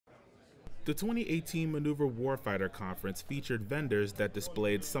The 2018 Maneuver Warfighter Conference featured vendors that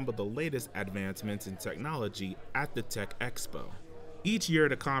displayed some of the latest advancements in technology at the Tech Expo. Each year,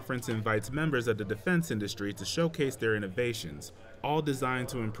 the conference invites members of the defense industry to showcase their innovations, all designed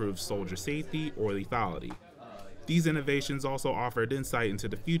to improve soldier safety or lethality. These innovations also offered insight into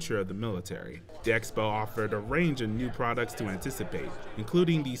the future of the military. The expo offered a range of new products to anticipate,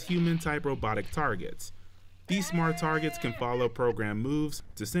 including these human-type robotic targets. These smart targets can follow program moves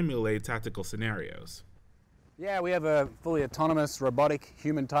to simulate tactical scenarios. Yeah, we have a fully autonomous robotic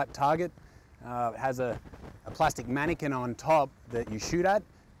human-type target. It has a plastic mannequin on top that you shoot at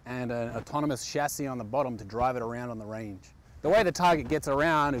and an autonomous chassis on the bottom to drive it around on the range. The way the target gets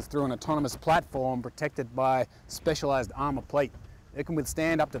around is through an autonomous platform protected by specialized armor plate. It can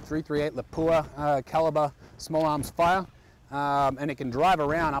withstand up to .338 Lapua caliber small arms fire, and it can drive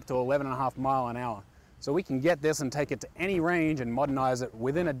around up to 11.5 miles an hour. So we can get this and take it to any range and modernize it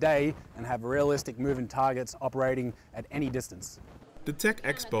within a day and have realistic moving targets operating at any distance. The Tech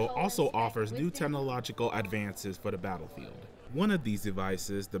Expo also offers new technological advances for the battlefield. One of these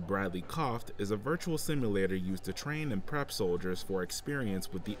devices, the Bradley Coft, is a virtual simulator used to train and prep soldiers for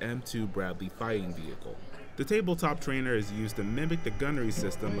experience with the M2 Bradley fighting vehicle. The tabletop trainer is used to mimic the gunnery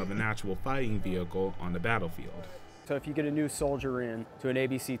system of an actual fighting vehicle on the battlefield. So if you get a new soldier in to an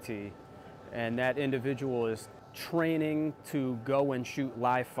ABCT, and that individual is training to go and shoot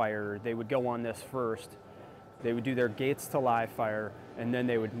live fire, they would go on this first. They would do their gates to live fire, and then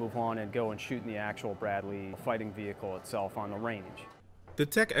they would move on and go and shoot in the actual Bradley fighting vehicle itself on the range. The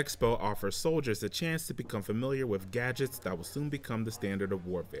Tech Expo offers soldiers a chance to become familiar with gadgets that will soon become the standard of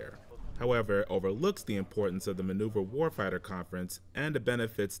warfare. However, it overlooks the importance of the Maneuver Warfighter Conference and the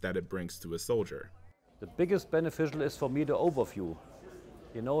benefits that it brings to a soldier. The biggest beneficial is for me the overview.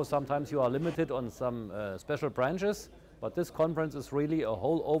 You know, sometimes you are limited on some special branches, but this conference is really a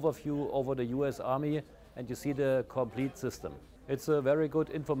whole overview over the US Army, and you see the complete system. It's a very good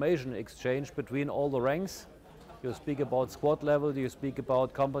information exchange between all the ranks. You speak about squad level, you speak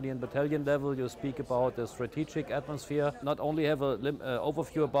about company and battalion level, you speak about the strategic atmosphere. Not only have an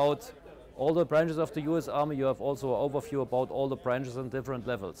overview about all the branches of the US Army, you have also an overview about all the branches and different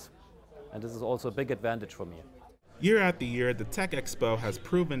levels. And this is also a big advantage for me. Year after year, the Tech Expo has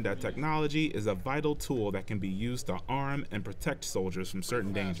proven that technology is a vital tool that can be used to arm and protect soldiers from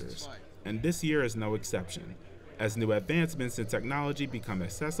certain dangers. And this year is no exception. As new advancements in technology become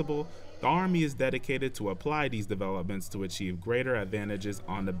accessible, the Army is dedicated to apply these developments to achieve greater advantages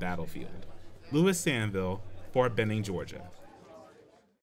on the battlefield. Louis Sanville, Fort Benning, Georgia.